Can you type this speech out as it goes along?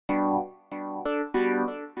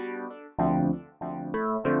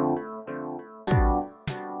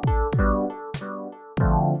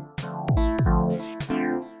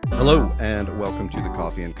Hello and welcome to the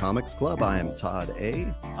Coffee and Comics Club. I am Todd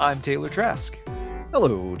A. I'm Taylor Trask.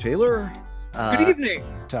 Hello, Taylor. Good evening,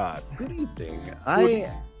 Todd. Good evening.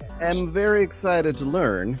 I am very excited to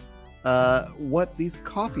learn what these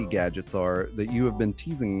coffee gadgets are that you have been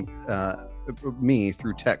teasing me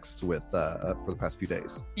through text with for the past few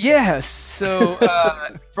days. Yes. So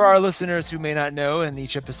for our listeners who may not know, in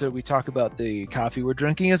each episode we talk about the coffee we're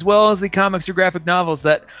drinking as well as the comics or graphic novels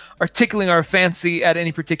that are tickling our fancy at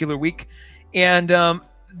any particular week. And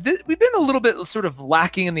we've been a little bit sort of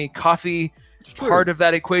lacking in the coffee part of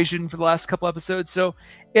that equation for the last couple episodes. So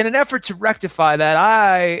in an effort to rectify that,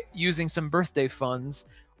 I, using some birthday funds,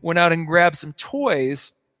 went out and grabbed some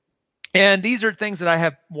toys. And these are things that I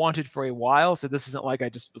have wanted for a while. So this isn't like I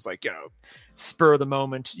just was like, spur of the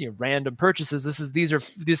moment, random purchases.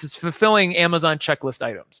 This is fulfilling Amazon checklist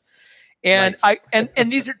items. And Nice.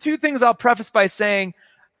 and these are two things I'll preface by saying,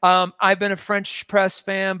 I've been a French press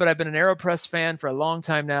fan, but I've been an AeroPress fan for a long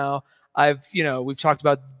time now. We've talked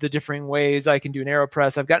about the differing ways I can do an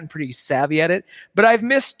AeroPress. I've gotten pretty savvy at it, but I've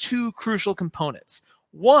missed two crucial components.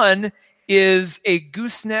 One is a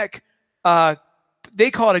gooseneck, they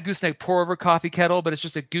call it a gooseneck pour over coffee kettle, but it's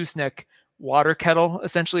just a gooseneck water kettle.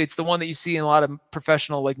 Essentially, it's the one that you see in a lot of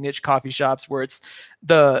professional, like niche coffee shops, where it's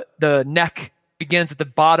the neck begins at the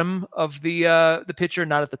bottom of the pitcher,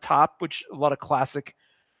 not at the top, which a lot of classic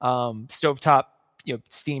stovetop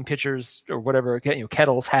steam pitchers or whatever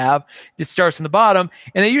kettles have. It starts in the bottom,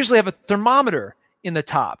 and they usually have a thermometer in the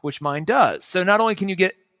top, which mine does. So not only can you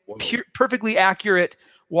get perfectly accurate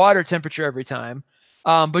water temperature every time,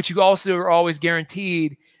 but you also are always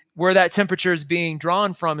guaranteed where that temperature is being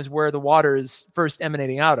drawn from is where the water is first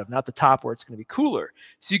emanating out of, not the top where it's going to be cooler.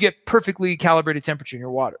 So you get perfectly calibrated temperature in your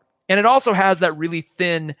water. And it also has that really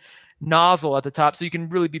thin nozzle at the top, so you can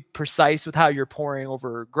really be precise with how you're pouring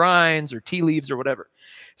over grinds or tea leaves or whatever.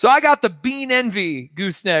 So I got the Bean Envy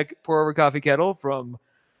gooseneck pour over coffee kettle from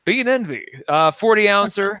Bean Envy, 40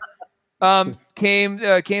 ouncer. Came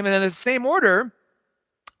in the same order.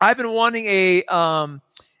 I've been wanting a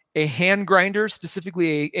hand grinder,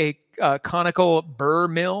 specifically a conical burr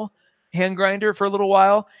mill hand grinder for a little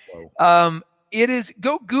while. It is,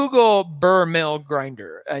 go Google burr mill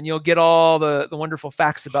grinder and you'll get all the wonderful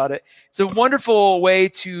facts about it. It's a wonderful way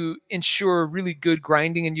to ensure really good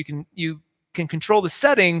grinding, and you can control the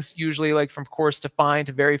settings usually, like from coarse to fine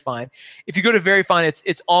to very fine. If you go to very fine,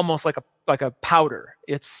 it's almost like a powder.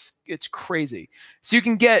 It's crazy. So you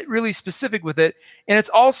can get really specific with it. And it's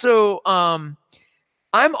also, I'm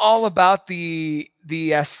all about the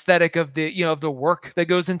aesthetic of the work that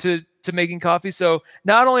goes into making coffee. So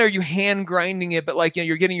not only are you hand grinding it, but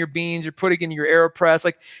you're getting your beans, you're putting it in your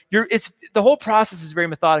AeroPress, it's the whole process is very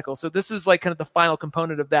methodical. So this is like kind of the final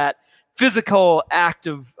component of that physical act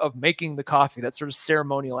of making the coffee, that sort of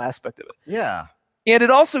ceremonial aspect of it. Yeah. And it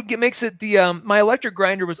also makes it my electric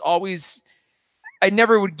grinder was always, I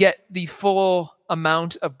never would get the full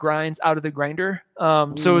amount of grinds out of the grinder.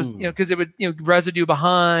 So it was, because it would, residue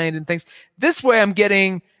behind and things. This way I'm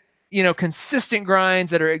getting, consistent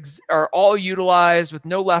grinds that are all utilized with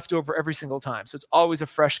no leftover every single time. So it's always a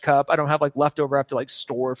fresh cup. I don't have leftover I have to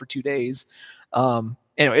store for 2 days.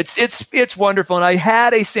 Anyway, it's wonderful. And I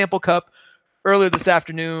had a sample cup earlier this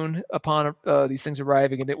afternoon upon these things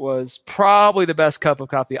arriving, and it was probably the best cup of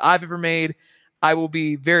coffee I've ever made. I will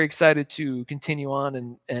be very excited to continue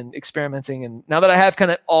on and experimenting. And now that I have kind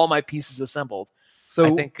of all my pieces assembled, so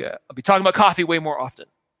I think I'll be talking about coffee way more often.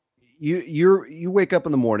 You wake up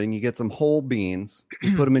in the morning, you get some whole beans,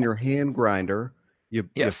 you put them in your hand grinder, you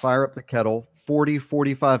fire up the kettle,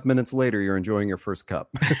 45 minutes later, you're enjoying your first cup.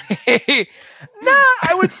 I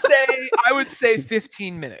would say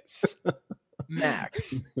 15 minutes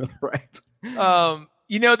max. Right.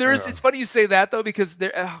 It's funny you say that though, because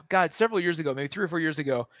several years ago, maybe 3 or 4 years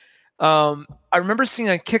ago, I remember seeing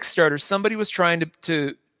on Kickstarter, somebody was trying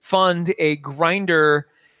to fund a grinder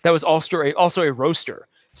that was also a roaster.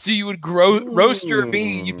 So you would roast your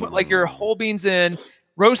bean, you put your whole beans in,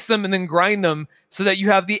 roast them, and then grind them so that you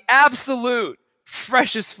have the absolute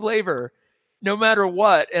freshest flavor no matter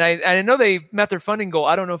what. And I know they met their funding goal.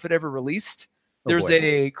 I don't know if it ever released. There's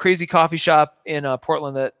a crazy coffee shop in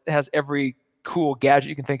Portland that has every cool gadget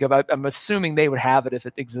you can think of. I'm assuming they would have it if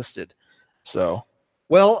it existed. So,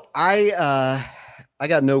 well, I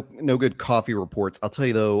got no good coffee reports. I'll tell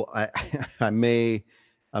you though, I may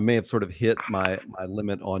have sort of hit my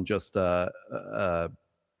limit on just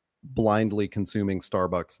blindly consuming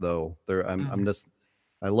Starbucks though.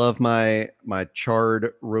 I love my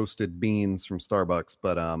charred roasted beans from Starbucks,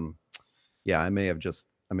 but I may have just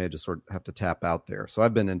sort of have to tap out there. So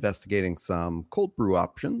I've been investigating some cold brew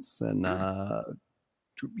options and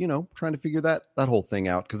trying to figure that whole thing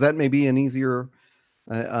out, because that may be an easier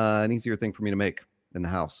thing for me to make in the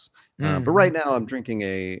house. But right now I'm drinking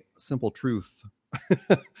a Simple Truth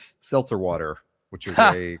seltzer water, which is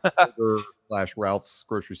a Ralph's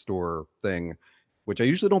grocery store thing, which I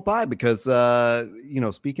usually don't buy because,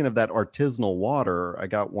 speaking of that artisanal water, I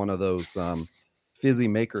got one of those fizzy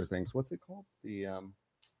maker things. What's it called? The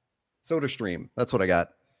Soda Stream. That's what I got.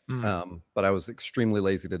 But I was extremely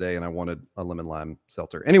lazy today and I wanted a lemon lime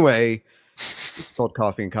seltzer. Anyway, it's called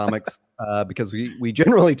Coffee and Comics because we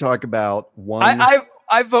generally talk about one.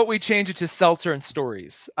 I vote we change it to Seltzer and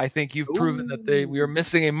Stories. I think you've proven that we are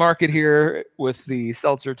missing a market here with the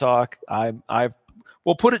seltzer talk.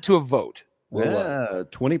 We'll put it to a vote.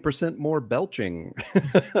 20% more belching.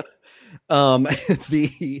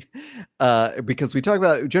 Because we talk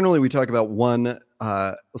about one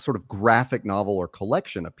sort of graphic novel or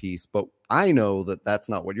collection a piece, but I know that that's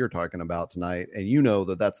not what you're talking about tonight, and you know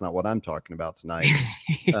that that's not what I'm talking about tonight.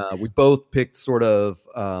 We both picked sort of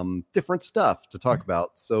different stuff to talk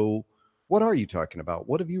about. So what are you talking about?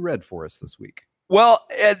 What have you read for us this week? Well,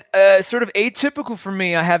 sort of atypical for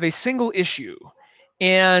me, I have a single issue.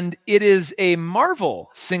 And it is a Marvel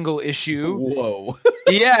single issue. Whoa.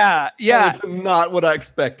 Yeah. That was not what I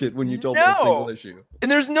expected when you told me a single issue. And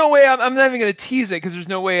there's no way, I'm not even going to tease it because there's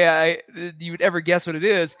no way you would ever guess what it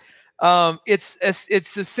is. It's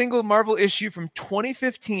a single Marvel issue from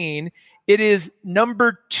 2015. It is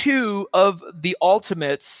number 2 of the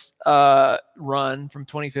Ultimates run from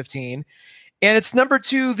 2015. And it's number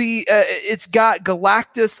 2. It's got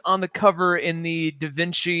Galactus on the cover in the Da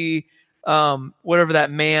Vinci whatever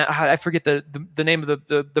that man, I forget the name of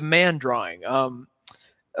the man drawing. You know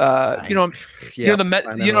what I'm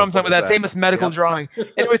talking about, that famous medical drawing.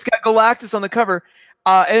 Anyway, it's got Galactus on the cover,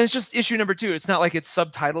 and it's just issue number 2. It's not like it's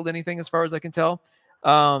subtitled anything, as far as I can tell.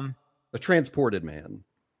 The transported man.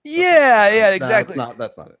 Yeah, exactly.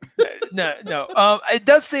 That's not it. No. It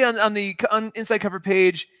does say on the inside cover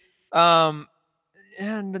page,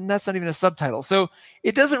 and that's not even a subtitle. So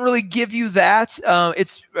it doesn't really give you that.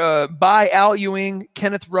 It's by Al Ewing,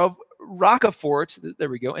 Kenneth Rocafort, there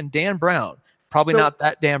we go, and Dan Brown. Probably not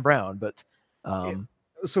that Dan Brown, but...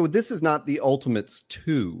 So this is not the Ultimates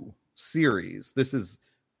 2 series. This is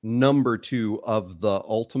number 2 of the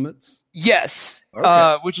Ultimates? Yes,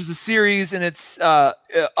 which is a series, and it's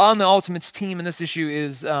on the Ultimates team in this issue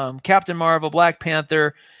is Captain Marvel, Black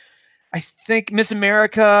Panther, I think Miss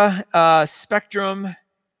America, Spectrum,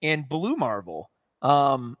 and Blue Marvel,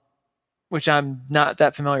 which I'm not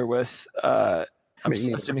that familiar with. I'm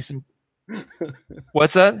assuming some.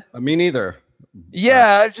 What's that? Me neither.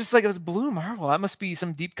 Yeah, just like it was Blue Marvel. That must be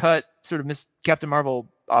some deep cut sort of Miss Captain Marvel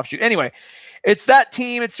offshoot. Anyway, it's that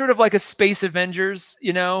team. It's sort of like a Space Avengers,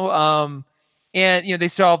 and they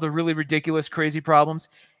solve the really ridiculous, crazy problems.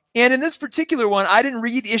 And in this particular one, I didn't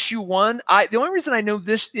read issue 1. The only reason I know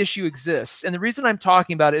this issue exists, and the reason I'm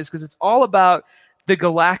talking about it, is because it's all about the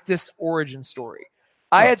Galactus origin story.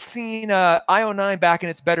 I had seen IO9 back in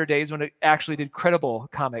its better days when it actually did credible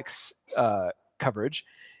comics coverage,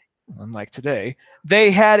 unlike today.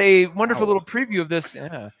 They had a wonderful little preview of this.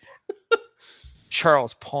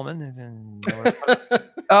 Charles Pullman.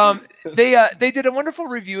 They did a wonderful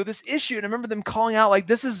review of this issue, and I remember them calling out like,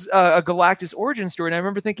 this is a Galactus origin story. And I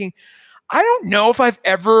remember thinking, I don't know if I've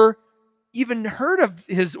ever even heard of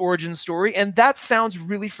his origin story, and that sounds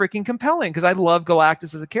really freaking compelling because I love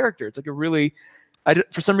Galactus as a character. It's like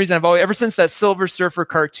for some reason I've always, ever since that Silver Surfer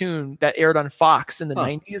cartoon that aired on Fox in the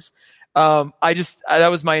 90s, that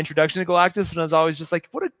was my introduction to Galactus, and I was always just like,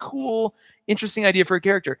 what a cool, interesting idea for a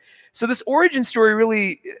character. So this origin story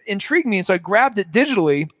really intrigued me, and so I grabbed it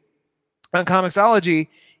digitally on Comixology,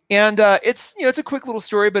 and it's a quick little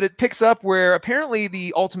story, but it picks up where apparently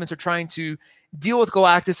the Ultimates are trying to deal with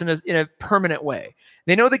Galactus in a permanent way.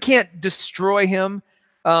 They know they can't destroy him,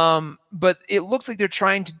 but it looks like they're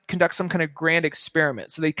trying to conduct some kind of grand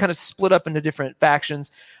experiment. So they kind of split up into different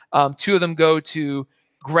factions. 2 of them go to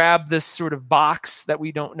grab this sort of box that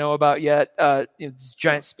we don't know about yet, this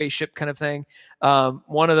giant spaceship kind of thing.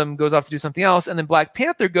 One of them goes off to do something else, and then Black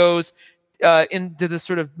Panther goes into this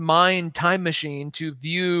sort of mind time machine to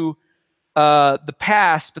view the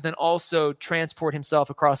past, but then also transport himself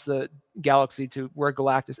across the galaxy to where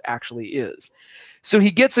Galactus actually is. So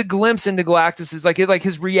he gets a glimpse into Galactus, like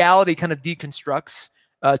his reality kind of deconstructs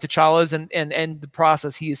T'Challa's, and the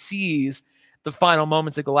process he sees the final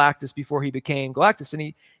moments of Galactus before he became Galactus. And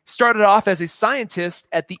he started off as a scientist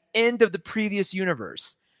at the end of the previous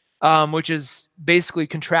universe, which is basically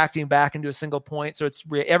contracting back into a single point. So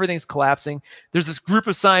everything's collapsing. There's this group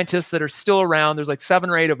of scientists that are still around. There's like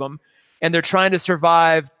 7 or 8 of them, and they're trying to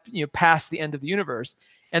survive, past the end of the universe.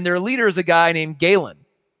 and their leader is a guy named Galen,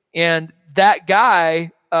 and that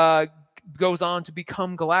guy goes on to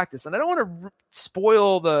become Galactus. And I don't want to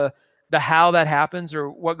spoil the how that happens or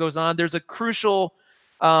what goes on. There's a crucial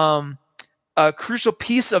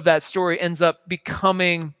piece of that story ends up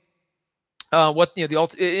becoming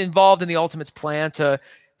involved in the Ultimate's plan to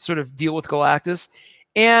sort of deal with Galactus,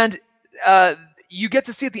 and you get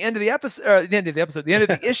to see at the end of the episode, the end of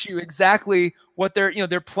the issue, exactly what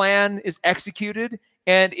their plan is executed,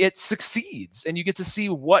 and it succeeds, and you get to see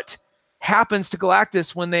what happens to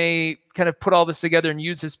Galactus when they kind of put all this together and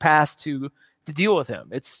use his past to deal with him.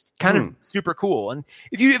 It's kind of super cool, and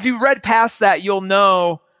if you read past that, you'll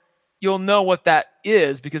know what that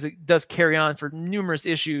is, because it does carry on for numerous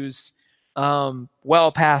issues.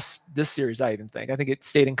 Well past this series, I think it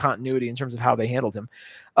stayed in continuity in terms of how they handled him.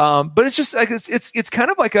 But it's just like it's kind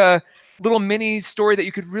of like a little mini story that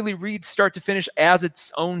you could really read start to finish as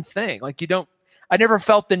its own thing. Like I never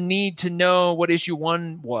felt the need to know what issue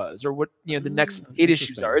 1 was or what the next 8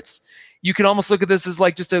 issues are. You can almost look at this as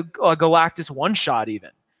like just a Galactus one shot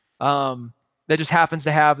even. That just happens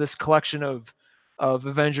to have this collection of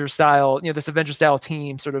Avenger style, this Avenger style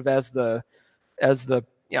team sort of as the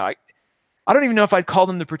I don't even know if I'd call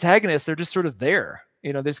them the protagonists. They're just sort of there.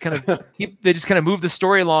 They just kind of they just kind of move the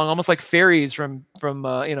story along, almost like fairies from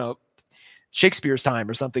Shakespeare's time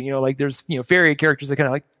or something. Like there's fairy characters that kind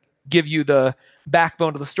of like give you the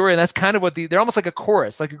backbone of the story, and that's kind of what they're almost like a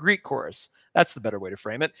chorus, like a Greek chorus. That's the better way to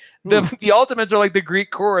frame it. The Ultimates are like the Greek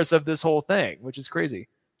chorus of this whole thing, which is crazy.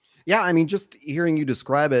 Yeah, I mean, just hearing you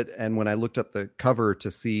describe it, and when I looked up the cover to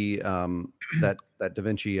see that Da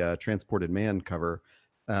Vinci Transported Man cover.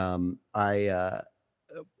 It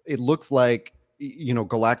looks like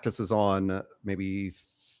Galactus is on maybe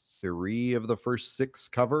 3 of the first 6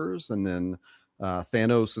 covers, and then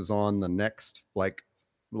Thanos is on the next like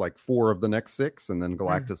 4 of the next 6, and then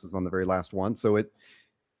Galactus is on the very last one. So I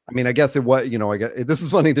guess this is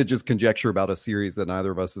funny to just conjecture about a series that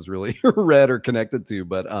neither of us has really read or connected to,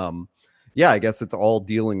 but I guess it's all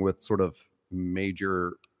dealing with sort of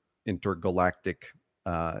major intergalactic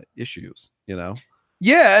issues,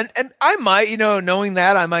 Yeah, and I might, knowing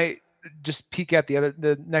that, I might just peek at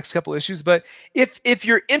the next couple issues. But if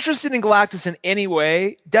you're interested in Galactus in any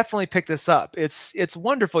way, definitely pick this up. It's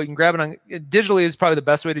wonderful. You can grab it on digitally is probably the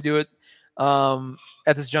best way to do it.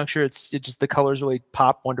 At this juncture, it just the colors really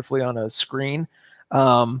pop wonderfully on a screen,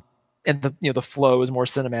 and the flow is more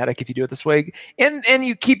cinematic if you do it this way. And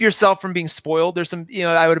you keep yourself from being spoiled. There's some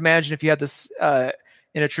I would imagine if you had this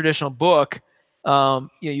in a traditional book.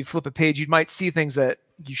 You flip a page, you might see things that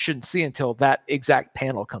you shouldn't see until that exact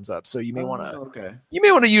panel comes up. So you may want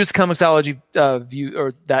to use Comixology view,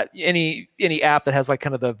 or that any app that has like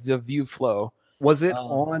kind of the view flow. Was it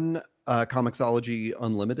on Comixology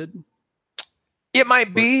Unlimited? It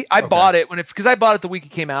might be. I bought it because I bought it the week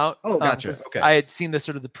it came out. Oh, gotcha. Okay. I had seen the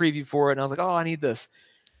preview for it, and I was like, oh, I need this.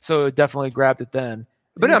 So definitely grabbed it then.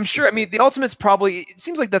 But I'm sure. The Ultimate's probably. It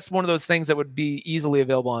seems like that's one of those things that would be easily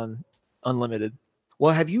available on Unlimited.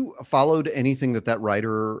 Well, have you followed anything that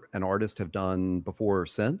writer and artist have done before or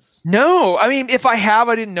since? No, if I have,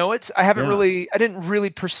 I didn't know it. I didn't really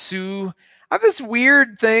pursue. I have this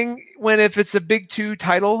weird thing if it's a big 2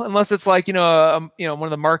 title, unless it's like, one of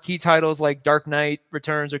the marquee titles like Dark Knight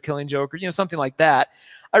Returns or Killing Joke or, something like that.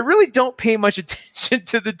 I really don't pay much attention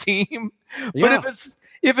to the team, but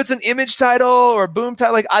if it's an Image title or a Boom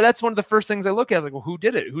title, that's one of the first things I look at. Like, well, who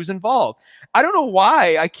did it? Who's involved? I don't know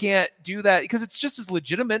why I can't do that, because it's just as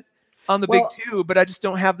legitimate on the big 2, but I just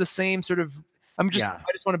don't have the same sort of. I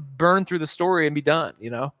just want to burn through the story and be done.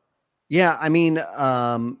 Yeah,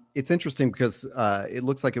 it's interesting because it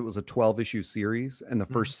looks like it was a 12-issue series, and the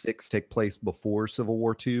first 6 take place before Civil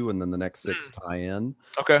War II, and then the next 6 tie in.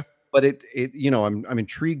 Okay. But I'm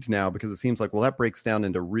intrigued now, because it seems like, well, that breaks down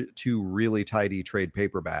into 2 really tidy trade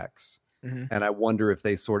paperbacks. And I wonder if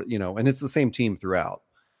they sort of, and it's the same team throughout.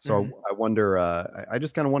 So I wonder, I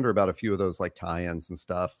just kind of wonder about a few of those like tie-ins and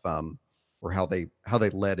stuff, or how they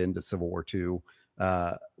led into Civil War II,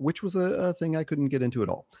 which was a thing I couldn't get into at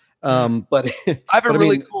all. But I have a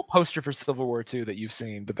really cool poster for Civil War II that you've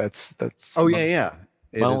seen, but that's my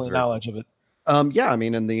only knowledge of it. And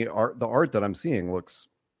the art that I'm seeing looks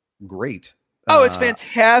great. Oh, it's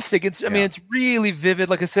fantastic. It's it's really vivid.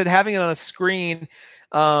 Like I said, having it on a screen,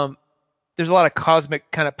 there's a lot of cosmic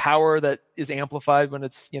kind of power that is amplified when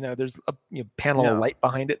it's, there's a panel of light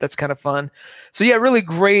behind it. That's kind of fun. So yeah, really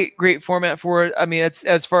great format for it. It's,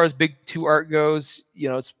 as far as big 2 art goes,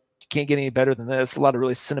 you can't get any better than this. A lot of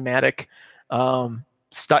really cinematic,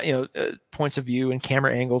 points of view and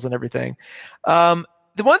camera angles and everything.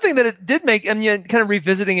 The one thing that it did make, and kind of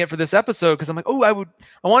revisiting it for this episode, because I'm like, oh,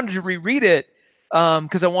 I wanted to reread it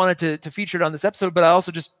because I wanted to feature it on this episode, but I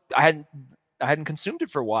also I hadn't consumed it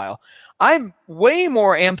for a while. I'm way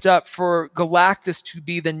more amped up for Galactus to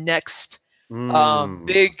be the next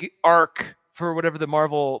big arc for whatever the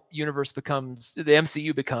Marvel universe becomes, the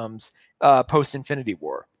MCU becomes post Infinity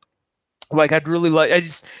War. Like I'd really like,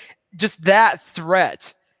 just that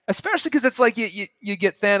threat, especially because it's like you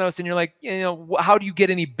get Thanos and you're like, how do you get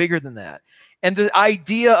any bigger than that? And the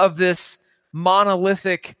idea of this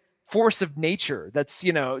monolithic force of nature that's,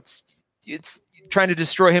 it's trying to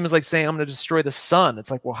destroy him is like saying, I'm going to destroy the sun.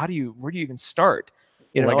 It's like, well, where do you even start?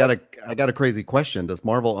 I got a crazy question. Does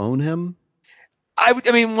Marvel own him?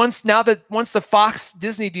 Once the Fox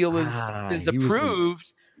Disney deal is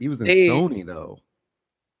approved, he was in Sony though.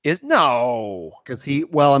 Because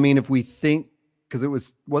if we think,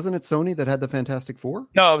 because wasn't it Sony that had the Fantastic Four?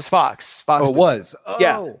 No, it was Fox. Oh, it was.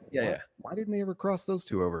 Oh, yeah. Why didn't they ever cross those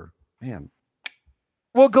two over? Man.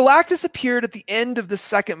 Well, Galactus appeared at the end of the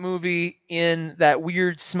second movie in that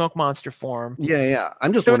weird smoke monster form. Yeah.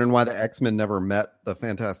 I'm just wondering why the X-Men never met the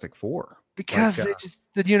Fantastic Four. Because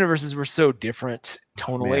the universes were so different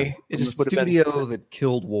tonally. Man, it just would have been the studio that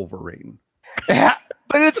killed Wolverine. Yeah,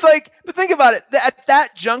 but it's like, think about it. At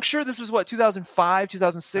that juncture, this was what, 2005,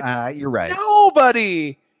 2006. You're right.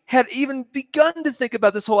 Nobody had even begun to think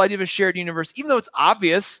about this whole idea of a shared universe, even though it's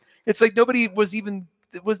obvious. It's like nobody was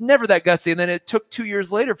never that gutsy. And then it took 2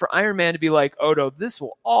 years later for Iron Man to be like, oh no, this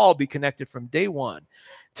will all be connected from day one,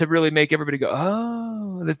 to really make everybody go,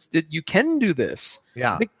 oh, you can do this.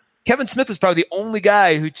 Yeah. I think Kevin Smith was probably the only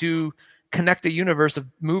guy to connect a universe of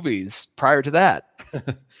movies prior to that.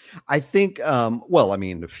 I think, if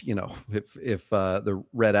the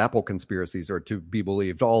Red Apple conspiracies are to be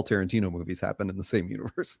believed, all Tarantino movies happen in the same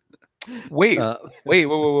universe. Wait,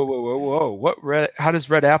 whoa. How does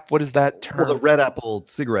Red Apple, what is that term? Well, the Red Apple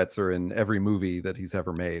cigarettes are in every movie that he's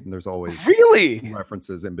ever made, and there's always really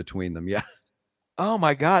references in between them. Yeah. Oh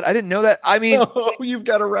my God, I didn't know that. You've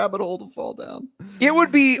got a rabbit hole to fall down. It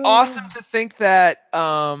would be awesome to think that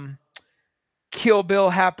Kill Bill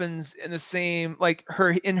happens in the same, like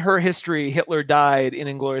in her history, Hitler died in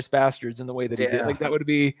Inglourious Bastards in the way that he did. Like that would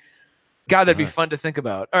be, God, that'd be fun to think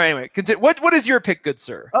about. All right, anyway, what is your pick, good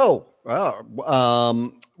sir? Oh, well,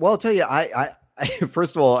 I'll tell you, I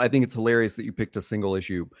first of all, I think it's hilarious that you picked a single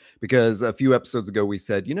issue, because a few episodes ago we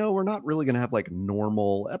said, we're not really going to have like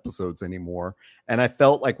normal episodes anymore. And I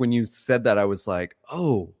felt like when you said that, I was like,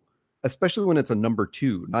 oh, especially when it's a number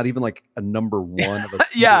 2, not even like a number 1 of a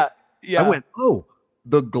yeah. I went, oh,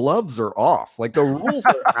 the gloves are off. Like the rules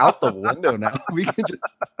are out the window now. I can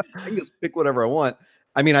just pick whatever I want.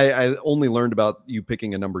 I mean, I only learned about you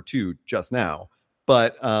picking a number 2 just now,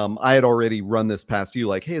 but I had already run this past you.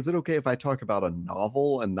 Like, hey, is it okay if I talk about a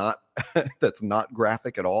novel and not that's not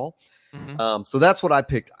graphic at all? Mm-hmm. So that's what I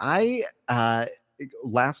picked. I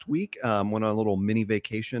last week went on a little mini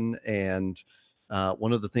vacation, and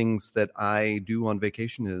one of the things that I do on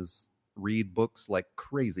vacation is read books like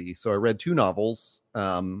crazy. So I read 2 novels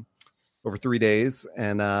over 3 days,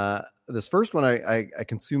 and this first one I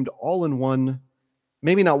consumed all in one,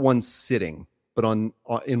 maybe not one sitting, but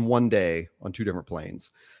in one day on 2 different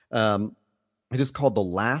planes. It is called The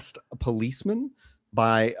Last Policeman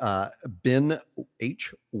by Ben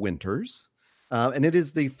H. Winters, and it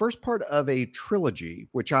is the first part of a trilogy,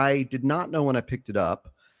 which I did not know when I picked it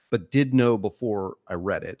up, but did know before I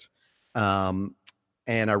read it.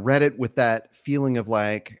 And I read it with that feeling of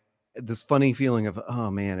like this funny feeling of, oh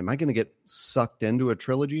man, am I going to get sucked into a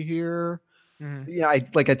trilogy here? Mm. Yeah. I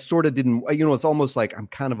sort of didn't, it's almost like I'm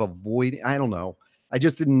kind of avoiding, I don't know. I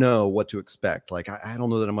just didn't know what to expect. Like, I don't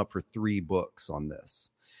know that I'm up for 3 books on this,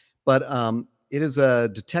 but it is a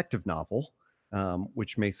detective novel,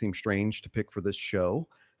 which may seem strange to pick for this show.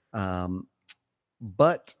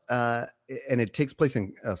 But it takes place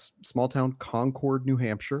in a small town, Concord, New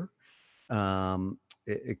Hampshire.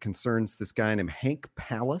 It concerns this guy named Hank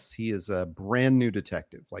Palace. He is a brand new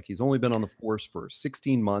detective. Like, he's only been on the force for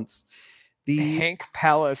 16 months. Hank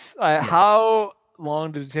Palace. How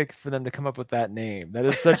long did it take for them to come up with that name? That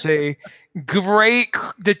is such a great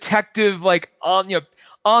detective, like on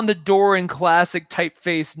the door in classic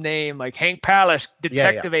typeface name, like Hank Palace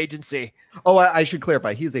Detective Agency. Oh, I should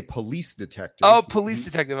clarify. He's a police detective. Oh, police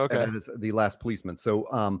detective. Okay. That is The Last Policeman. So,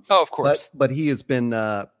 of course. But he has been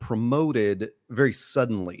promoted very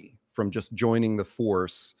suddenly from just joining the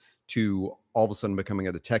force to all of a sudden becoming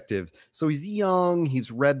a detective. So he's young. He's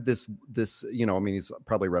read this, he's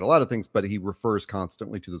probably read a lot of things, but he refers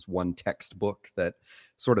constantly to this one textbook that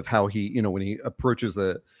sort of how he, when he approaches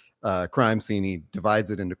a crime scene, he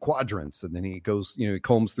divides it into quadrants, and then he goes, he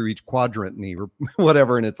combs through each quadrant, and he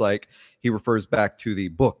whatever, and it's like he refers back to the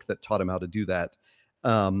book that taught him how to do that.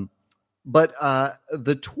 But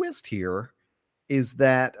the twist here is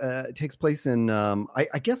that it takes place in,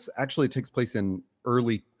 I guess actually it takes place in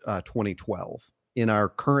early 2012 in our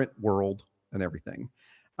current world and everything.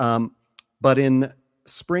 But in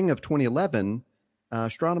spring of 2011,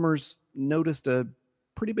 astronomers noticed a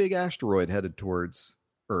pretty big asteroid headed towards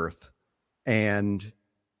Earth. And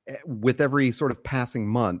with every sort of passing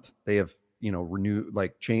month, they have, renewed,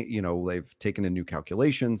 like, change, they've taken in new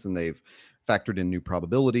calculations and they've factored in new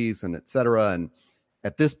probabilities and et cetera. And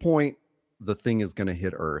at this point, the thing is going to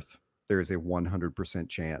hit Earth. There is a 100%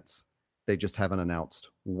 chance. They just haven't announced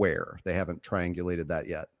where. They haven't triangulated that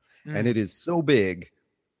yet. And it is so big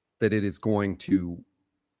that it is going to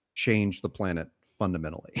change the planet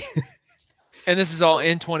fundamentally. And this is all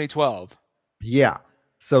in 2012. Yeah.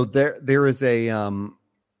 So there is a, Hank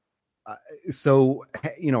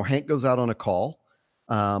goes out on a call,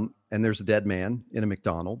 and there's a dead man in a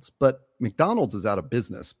McDonald's, but McDonald's is out of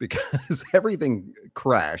business because everything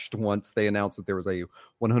crashed once they announced that there was a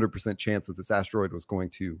 100% chance that this asteroid was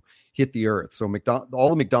going to hit the Earth. So all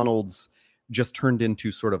the McDonald's just turned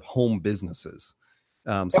into sort of home businesses.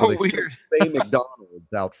 They still say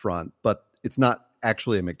McDonald's out front, but it's not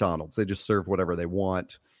actually a McDonald's. They just serve whatever they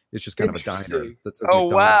want. It's just kind of a diner that says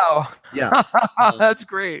McDonald's. Wow. Yeah. That's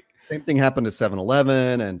great. Same thing happened to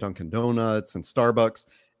 7-Eleven and Dunkin' Donuts and Starbucks.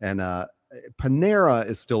 And Panera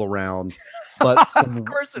is still around, but some, of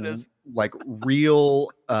course it is. Like real,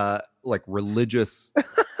 like religious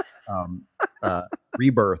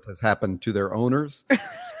rebirth has happened to their owners.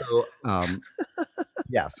 So,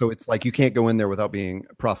 yeah, so it's like you can't go in there without being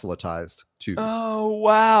proselytized too. Oh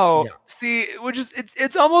wow! Yeah. See,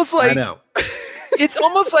 it's almost like, I know. It's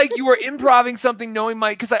almost like you were improvising something, knowing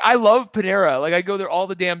because I love Panera, like I go there all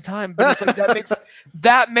the damn time. But it's like that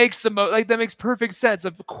makes that makes perfect sense.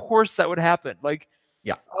 Of course, that would happen. Like,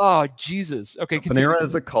 yeah. Oh Jesus. Okay. So Panera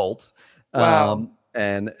is a cult. Wow.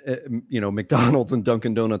 And McDonald's and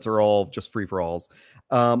Dunkin' Donuts are all just free for alls.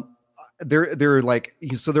 They're like,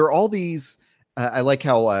 so there are all these. I like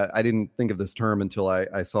how I didn't think of this term until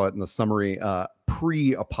I saw it in the summary.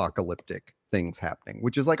 Pre-apocalyptic things happening,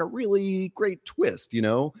 which is like a really great twist.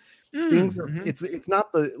 Things are. It's not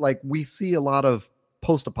like we see a lot of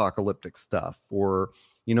post-apocalyptic stuff, or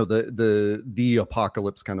the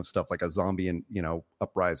apocalypse kind of stuff, like a zombie and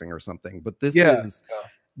uprising or something. But this is.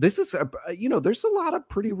 This is, there's a lot of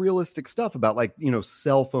pretty realistic stuff about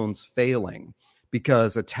cell phones failing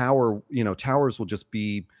because a tower, towers will just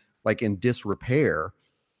be like in disrepair.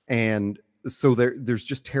 And so there's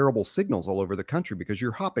just terrible signals all over the country because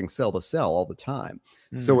you're hopping cell to cell all the time.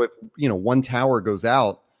 So if, one tower goes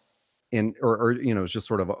out or is just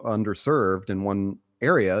sort of underserved in one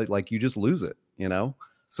area, like you just lose it,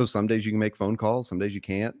 So some days you can make phone calls, some days you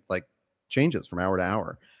can't, like changes from hour to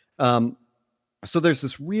hour. So there's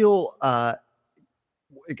this real, I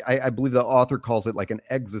believe the author calls it like an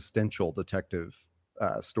existential detective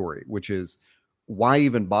story, which is why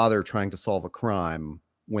even bother trying to solve a crime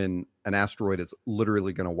when an asteroid is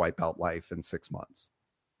literally going to wipe out life in 6 months,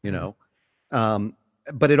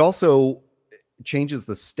 but it also changes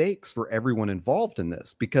the stakes for everyone involved in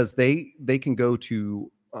this because they can go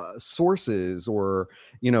to sources or,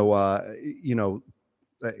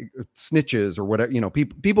 snitches or whatever,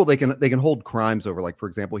 people they can hold crimes over. Like, for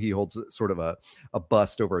example, he holds sort of a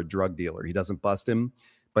bust over a drug dealer. He doesn't bust him,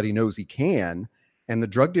 but he knows he can. And the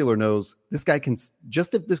drug dealer knows this guy can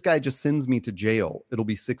if this guy just sends me to jail, it'll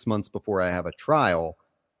be 6 months before I have a trial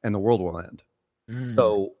and the world will end.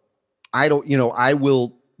 So I don't, I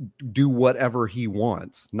will do whatever he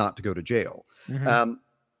wants not to go to jail.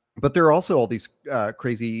 But there are also all these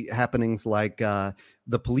crazy happenings, like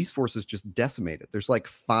the police force is just decimated. There's like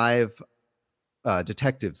 5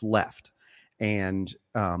 detectives left. And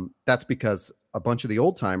that's because a bunch of the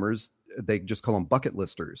old timers, they just call them bucket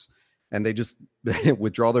listers. And they just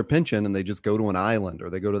withdraw their pension and they just go to an island, or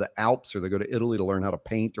they go to the Alps, or they go to Italy to learn how to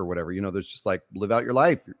paint or whatever. There's just like, live out your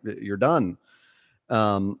life. You're done.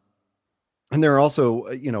 And there are also,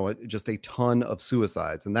 just a ton of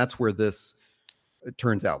suicides. And that's where this it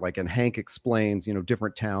turns out, like, and Hank explains,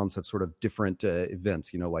 different towns have sort of different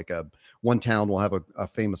events, like one town will have a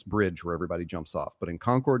famous bridge where everybody jumps off, but in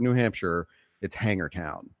Concord, New Hampshire, it's Hanger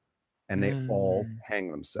Town, and they all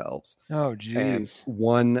hang themselves. Oh, geez. And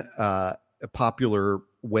one popular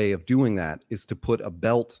way of doing that is to put a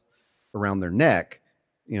belt around their neck,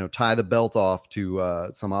 tie the belt off to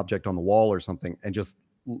some object on the wall or something, and just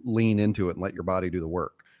lean into it and let your body do the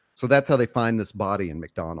work. So that's how they find this body in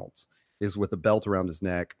McDonald's, is with a belt around his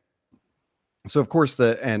neck, So of course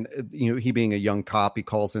he being a young cop, he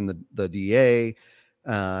calls in the DA,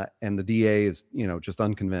 and the DA is just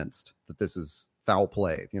unconvinced that this is foul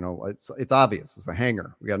play. It's obvious. It's a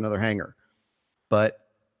hanger. We got another hanger, but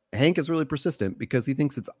Hank is really persistent because he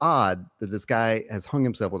thinks it's odd that this guy has hung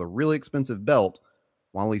himself with a really expensive belt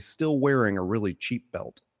while he's still wearing a really cheap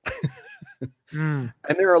belt. And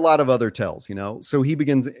there are a lot of other tells, so he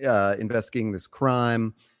begins investigating this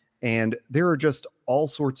crime, and there are just all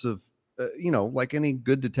sorts of like any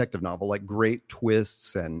good detective novel, like great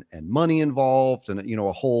twists and money involved, and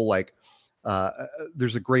a whole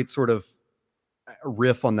there's a great sort of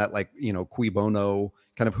riff on that, cui bono,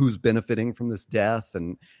 kind of who's benefiting from this death,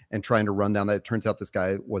 and trying to run down that. It turns out this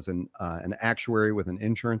guy was an actuary with an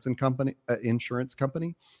insurance company,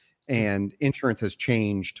 and insurance has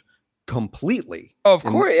changed completely. Oh, of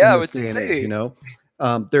course, yeah, it's insane.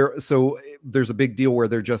 So there's a big deal where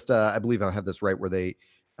they're just I believe I have this right, where they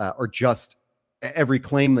are just, every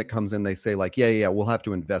claim that comes in, they say like, yeah, we'll have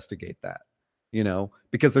to investigate that,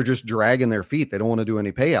 because they're just dragging their feet. They don't want to do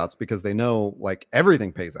any payouts because they know like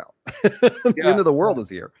everything pays out. The end of the world is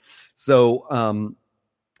here. So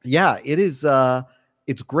it is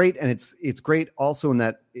it's great. And it's great also in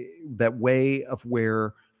that way of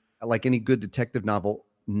where, like any good detective novel,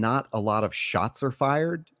 not a lot of shots are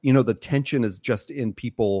fired. The tension is just in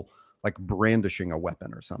people like brandishing a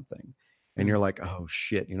weapon or something. And you're like, oh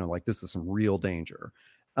shit, like this is some real danger.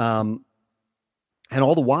 And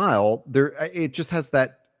all the while it just has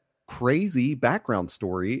that crazy background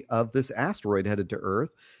story of this asteroid headed to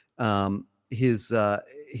Earth. His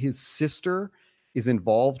sister is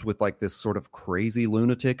involved with like this sort of crazy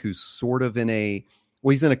lunatic who's sort of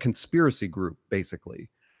he's in a conspiracy group basically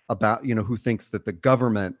about, who thinks that the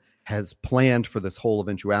government has planned for this whole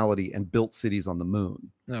eventuality and built cities on the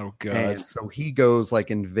moon. Oh god. And so he goes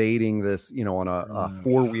like invading this, on a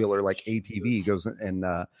four-wheeler, like ATV, goes and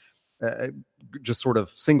just sort of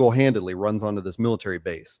single-handedly runs onto this military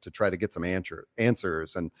base to try to get some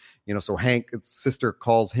answers. And, so Hank's sister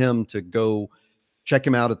calls him to go check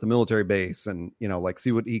him out at the military base and, like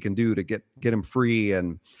see what he can do to get him free.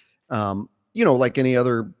 And, like any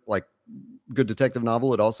other, like, good detective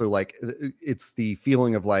novel, it also like it's the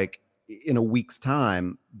feeling of like in a week's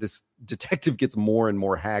time this detective gets more and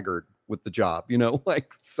more haggard with the job,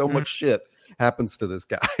 like so much shit happens to this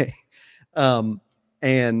guy.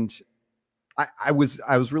 And I was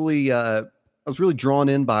really drawn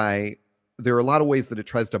in by, there are a lot of ways that it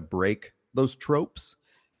tries to break those tropes.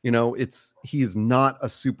 He's not a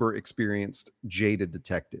super experienced, jaded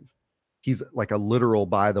detective. He's like a literal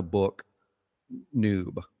by the book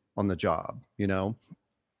noob on the job,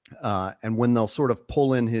 and when they'll sort of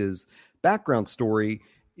pull in his background story,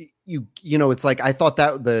 it's like, I thought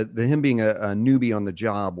that the him being a newbie on the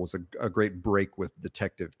job was a great break with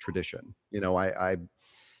detective tradition. He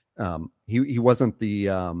wasn't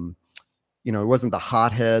the he wasn't the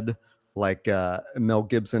hothead like Mel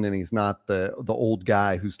Gibson, and he's not the old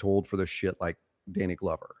guy who's told for the shit like Danny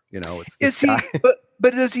Glover. It's this guy.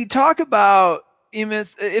 But does he talk about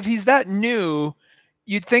if he's that new?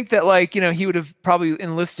 You'd think that like, he would have probably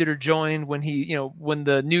enlisted or joined when when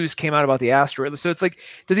the news came out about the asteroid. So it's like,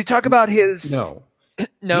 does he talk about his? No,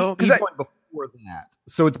 no, because before that.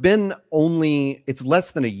 So it's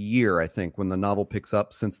less than a year, I think, when the novel picks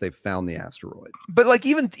up since they've found the asteroid. But like,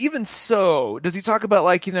 even so, does he talk about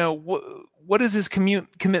like, what is his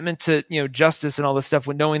commitment to, justice and all this stuff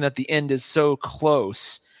when knowing that the end is so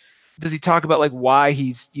close? Does he talk about like why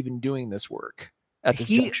he's even doing this work at this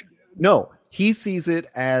juncture? No, he sees it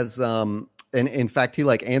as, and in fact, he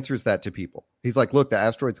like answers that to people. He's like, look, the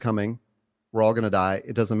asteroid's coming. We're all going to die.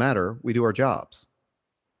 It doesn't matter. We do our jobs.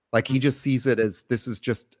 Like he just sees it as, this is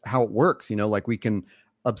just how it works. Like we can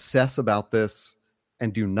obsess about this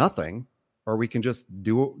and do nothing, or we can just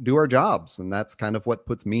do our jobs. And that's kind of what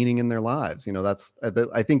puts meaning in their lives.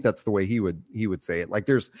 I think that's the way he would say it. Like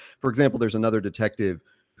for example, there's another detective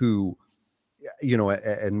who,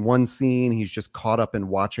 in one scene, he's just caught up in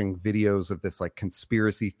watching videos of this like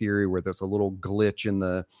conspiracy theory where there's a little glitch in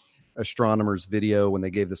the astronomer's video when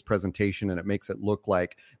they gave this presentation, and it makes it look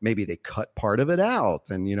like maybe they cut part of it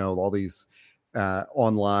out. And, all these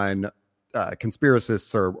online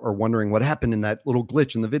conspiracists are wondering what happened in that little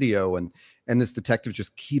glitch in the video. And this detective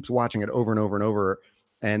just keeps watching it over and over and over.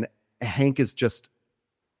 And Hank is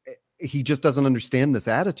he just doesn't understand this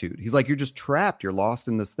attitude. He's like, you're just trapped. You're lost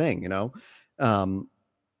in this thing,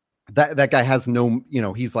 that guy has no,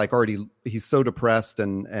 he's like he's so depressed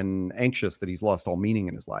and anxious that he's lost all meaning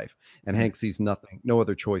in his life. And Hank sees no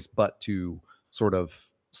other choice but to sort of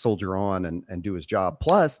soldier on and do his job.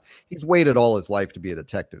 Plus he's waited all his life to be a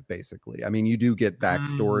detective, basically. I mean, you do get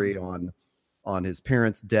backstory on on his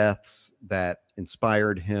parents' deaths that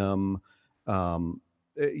inspired him,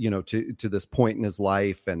 to this point in his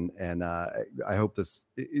life. And I hope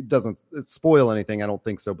it doesn't spoil anything. I don't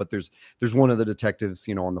think so. But there's one of the detectives,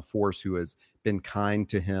 on the force who has been kind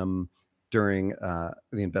to him during the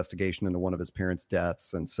investigation into one of his parents'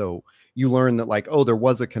 deaths. And so you learn that, like, there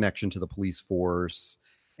was a connection to the police force.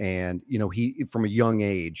 And, he, from a young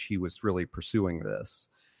age, he was really pursuing this.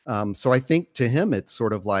 So I think to him, it's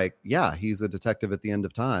sort of like, yeah, he's a detective at the end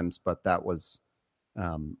of times, but that was,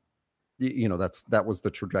 that was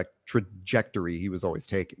the trajectory he was always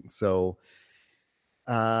taking. So,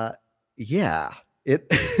 yeah,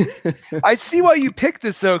 I see why you picked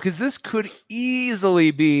this though, because this could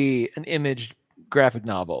easily be an Image graphic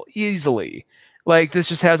novel. Easily, like this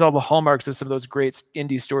just has all the hallmarks of some of those great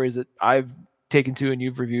indie stories that I've taken to and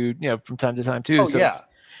you've reviewed, from time to time too. Oh, so yeah.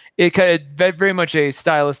 It kind of very much a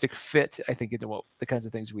stylistic fit, I think, into what the kinds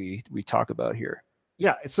of things we talk about here.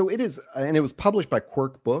 Yeah, so it is, and it was published by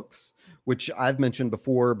Quirk Books, which I've mentioned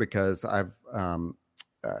before because I've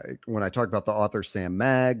when I talked about the author Sam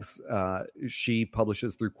Maggs, she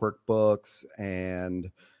publishes through Quirk Books,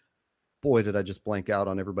 and boy, did I just blank out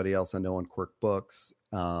on everybody else I know on Quirk Books.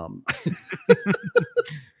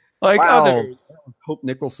 Others. Hope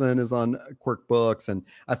Nicholson is on Quirk Books, and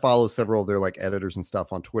I follow several of their like editors and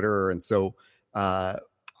stuff on Twitter. And so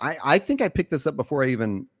I think I picked this up before I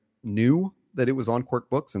even knew that it was on Quirk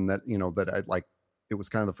Books, and that, that it was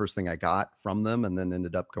kind of the first thing I got from them, and then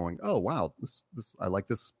ended up going, oh wow, this I like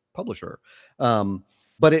this publisher.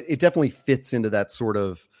 But it definitely fits into that sort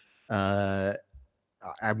of I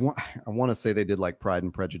want to say they did like Pride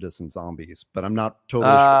and Prejudice and Zombies, but I'm not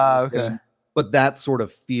totally sure. Okay. But that sort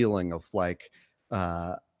of feeling of like,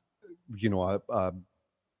 I don't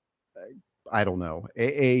know,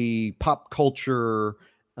 a pop culture,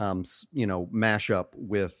 mashup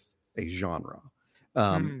with a genre.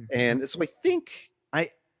 And so I think I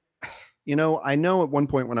know at one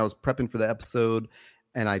point when I was prepping for the episode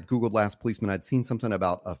and I Googled Last Policeman, I'd seen something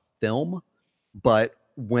about a film, but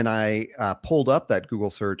when I pulled up that Google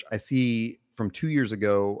search, I see from 2 years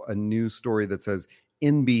ago a news story that says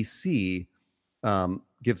NBC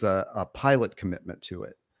gives a pilot commitment to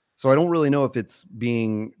it. So I don't really know if it's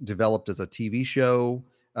being developed as a TV show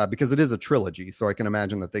because it is a trilogy. So I can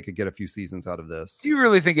imagine that they could get a few seasons out of this. Do you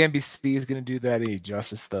really think NBC is going to do that any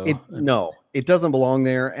justice, though? No, it doesn't belong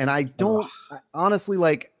there. And I don't honestly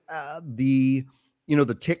like the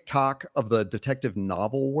TikTok of the detective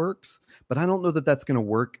novel works, but I don't know that that's going to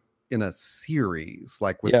work in a series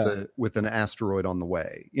like with an asteroid on the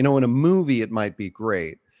way. In a movie, it might be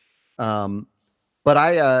great. But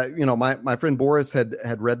I, my friend Boris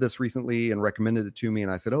had read this recently and recommended it to me,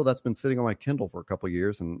 and I said, "Oh, that's been sitting on my Kindle for a couple of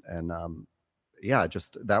years," and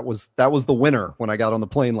just that was the winner when I got on the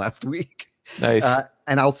plane last week. Nice.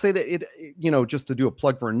 And I'll say that it, just to do a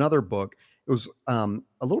plug for another book, it was a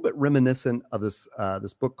little bit reminiscent of this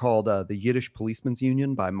book called The Yiddish Policeman's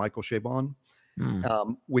Union by Michael Chabon,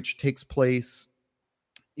 which takes place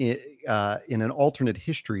in an alternate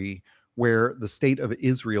history where the state of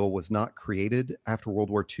Israel was not created after World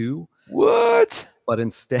War II. What? But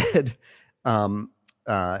instead, I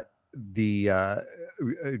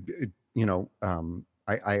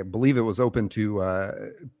believe it was open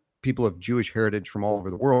to people of Jewish heritage from all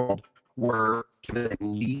over the world, were given a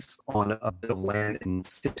lease on a bit of land in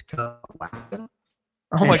Sitka, Alaska.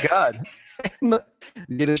 Oh my God. The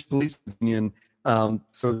Yiddish Policeman's Union.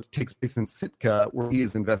 So it takes place in Sitka, where he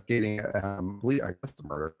is investigating, I guess it's a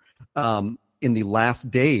murder, in the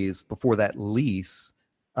last days before that lease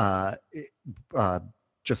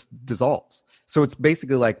just dissolves. So it's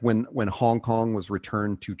basically like when Hong Kong was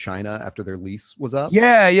returned to China after their lease was up.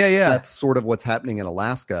 Yeah. That's sort of what's happening in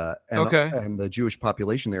Alaska. And, and the Jewish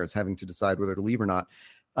population there is having to decide whether to leave or not.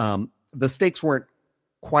 The stakes weren't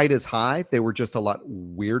quite as high. They were just a lot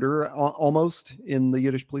weirder almost in the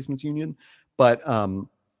Yiddish Policeman's Union. But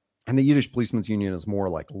and the Yiddish Policeman's Union is more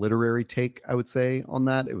like literary take, I would say, on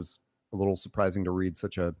that. It was a little surprising to read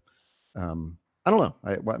such a I don't know.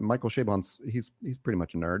 Michael Chabon's he's pretty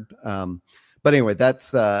much a nerd. But anyway,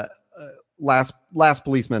 that's Last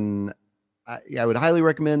Policeman. I would highly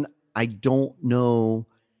recommend. I don't know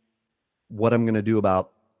what I'm going to do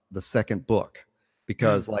about the second book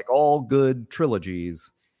because, like all good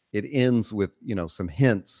trilogies, it ends with some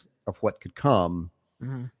hints of what could come,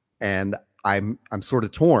 and I'm sort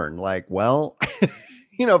of torn. Like, well,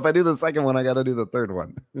 if I do the second one, I got to do the third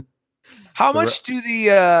one. How much do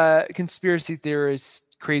the conspiracy theorists,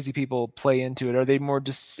 crazy people, play into it? Are they more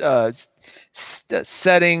just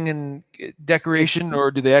setting and decoration, or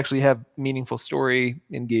do they actually have meaningful story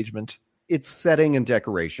engagement? it's setting and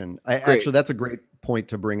decoration. Great. Actually, that's a great point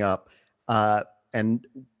to bring up. And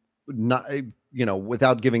not,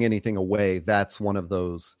 without giving anything away, that's one of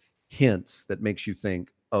those hints that makes you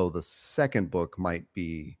think, oh, the second book might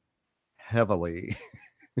be heavily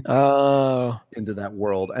Oh, into that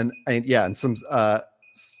world. And yeah, and some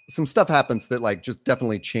stuff happens that like just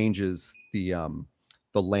definitely changes the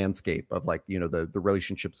landscape of like, the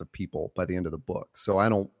relationships of people by the end of the book. So I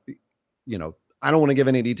don't want to give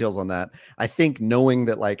any details on that. I think knowing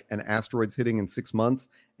that like an asteroid's hitting in 6 months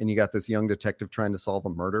and you got this young detective trying to solve a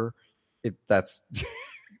murder, that's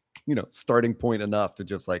starting point enough to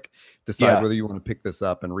just like decide yeah. whether you want to pick this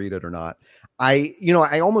up and read it or not. I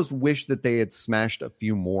almost wish that they had smashed a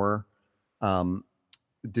few more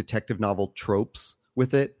detective novel tropes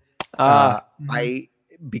with it. Mhm.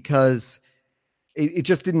 Because it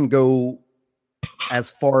just didn't go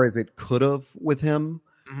as far as it could have with him.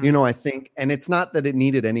 Mhm. I think, and it's not that it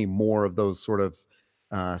needed any more of those sort of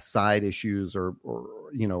side issues or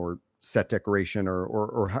set decoration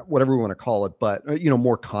or whatever we want to call it, but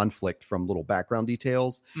more conflict from little background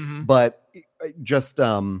details. Mhm. But just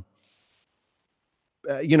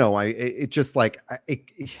it just like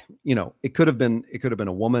it could have been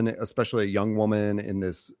a woman, especially a young woman in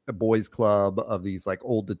this boys club of these like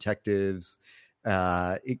old detectives.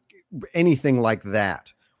 Anything like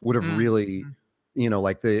that would have really, Mhm.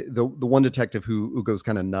 like the one detective who goes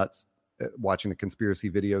kind of nuts watching the conspiracy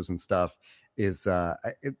videos and stuff is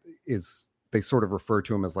they sort of refer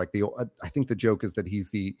to him as like I think the joke is that he's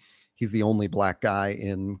the only black guy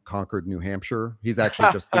in Concord, New Hampshire. He's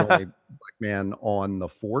actually just the only black man on the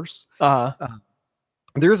force. Uh-huh. Uh,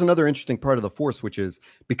 there's another interesting part of the force, which is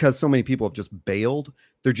because so many people have just bailed,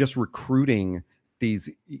 they're just recruiting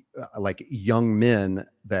these like young men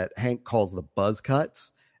that Hank calls the buzz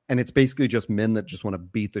cuts. And it's basically just men that just want to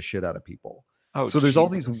beat the shit out of people. Oh, So there's all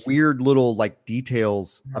these Jesus. weird little like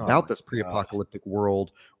details Oh about my this God. pre-apocalyptic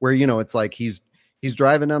world where, it's like he's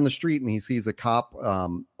driving down the street and he sees a cop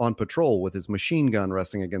on patrol with his machine gun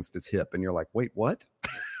resting against his hip. And you're like, wait, what?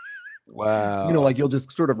 Wow. Like you'll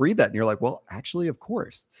just sort of read that and you're like, well, actually, of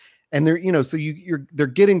course. And so they're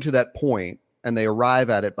getting to that point and they arrive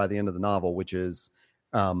at it by the end of the novel, which is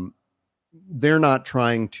um, they're not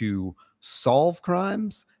trying to solve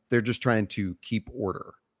crimes. They're just trying to keep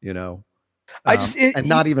order, I just and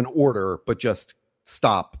not even order, but just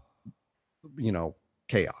stop,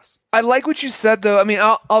 chaos. I like what you said though. I mean,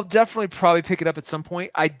 I'll definitely probably pick it up at some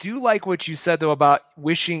point. I do like what you said though about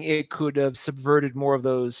wishing it could have subverted more of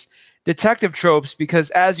those detective tropes because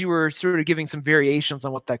as you were sort of giving some variations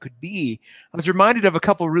on what that could be, I was reminded of a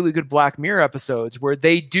couple really good Black Mirror episodes where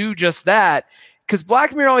they do just that because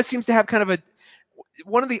Black Mirror always seems to have kind of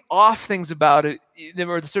one of the off things about it,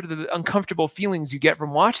 or the sort of the uncomfortable feelings you get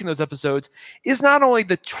from watching those episodes, is not only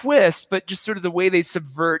the twist, but just sort of the way they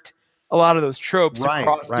subvert a lot of those tropes Right,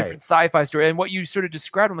 across right. different sci-fi stories. And what you sort of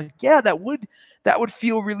described, I'm like, yeah, that would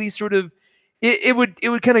feel really sort of it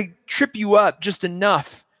would kind of trip you up just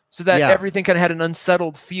enough so that Yeah. everything kind of had an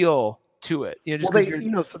unsettled feel to it. Just Well, because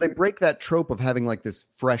you're so they break that trope of having like this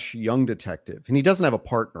fresh young detective, and he doesn't have a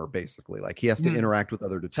partner basically. Like he has to interact with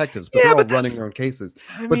other detectives, but yeah, they're all but running that's their own cases.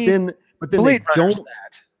 I But mean, then they Blade Runner's don't.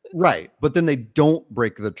 that. Right, but then they don't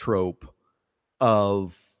break the trope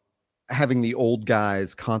of having the old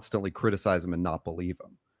guys constantly criticize him and not believe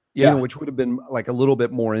him. Yeah. Which would have been like a little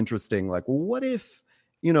bit more interesting. Like, well, what if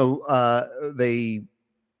they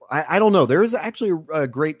I don't know. There is actually a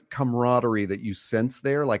great camaraderie that you sense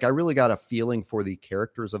there. Like I really got a feeling for the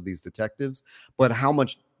characters of these detectives, but how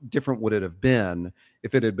much different would it have been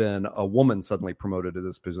if it had been a woman suddenly promoted to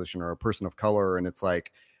this position or a person of color? And it's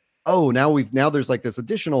like, oh, now there's like this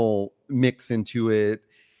additional mix into it.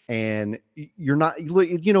 And you're not,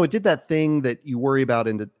 it did that thing that you worry about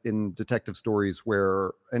in detective stories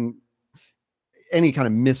where, and any kind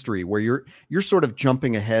of mystery where you're sort of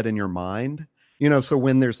jumping ahead in your mind, so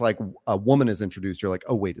when there's like a woman is introduced, you're like,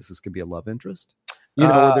 oh wait, is this gonna be a love interest,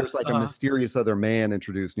 or there's like a Uh, mysterious other man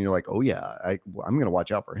introduced and you're like, oh yeah, I'm gonna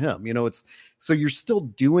watch out for him. It's so you're still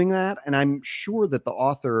doing that, and I'm sure that the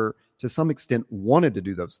author to some extent wanted to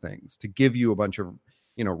do those things to give you a bunch of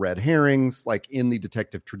red herrings like in the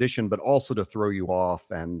detective tradition, but also to throw you off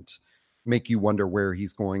and make you wonder where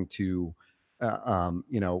he's going to uh, um,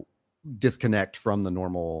 you know disconnect from the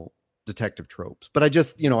normal detective tropes. But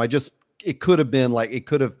it could have been like, it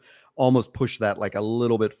could have almost pushed that like a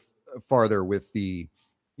little bit farther with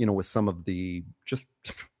with some of the just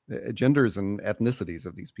genders and ethnicities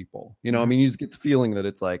of these people. I mhm. mean, you just get the feeling that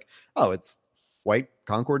it's like, oh, it's white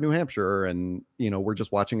Concord, New Hampshire, and we're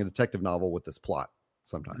just watching a detective novel with this plot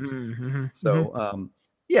sometimes. Mhm, mhm, mhm. So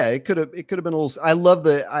Yeah, it could have been a little. I love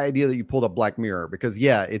the idea that you pulled up Black Mirror because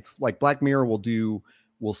it's like Black Mirror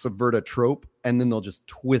will subvert a trope and then they'll just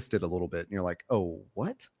twist it a little bit and you're like, oh,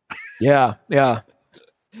 what? Yeah.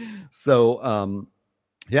 So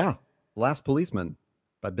Last Policeman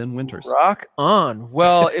by Ben Winters. Rock on.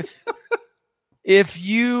 Well, if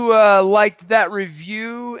you liked that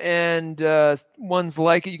review and ones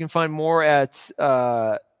like it, you can find more at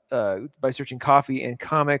by searching Coffee and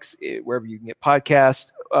Comics wherever you can get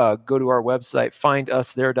podcasts. Go to our website,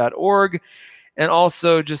 findusthere.org, and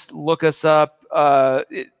also just look us up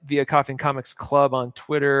via Coffee and Comics Club on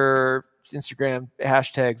Twitter, Instagram,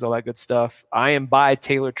 hashtags, all that good stuff. I am by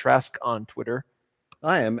Taylor Trask on Twitter.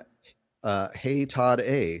 I am Hey Todd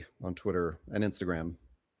A on Twitter and Instagram.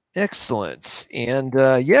 Excellent. And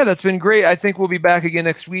that's been great. I think we'll be back again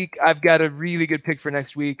next week. I've got a really good pick for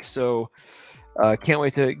next week, so can't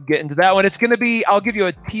wait to get into that one. It's going to be, I'll give you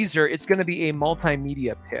a teaser, it's going to be a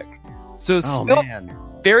multimedia pick. So still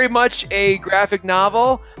very much a graphic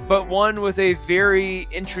novel, but one with a very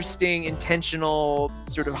interesting, intentional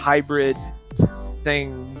sort of hybrid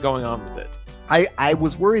thing going on with it. I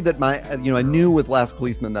was worried that I knew with Last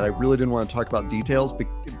Policeman that I really didn't want to talk about details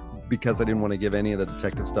because I didn't want to give any of the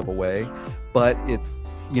detective stuff away. But it's,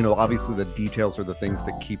 obviously the details are the things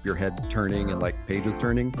that keep your head turning and like pages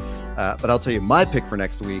turning. But I'll tell you, my pick for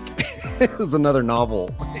next week is another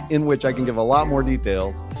novel in which I can give a lot more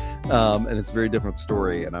details. And it's a very different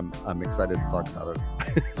story. And I'm excited to talk about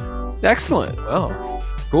it. Excellent. Well,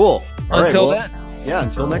 cool. Until then. Yeah,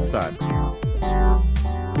 until next time.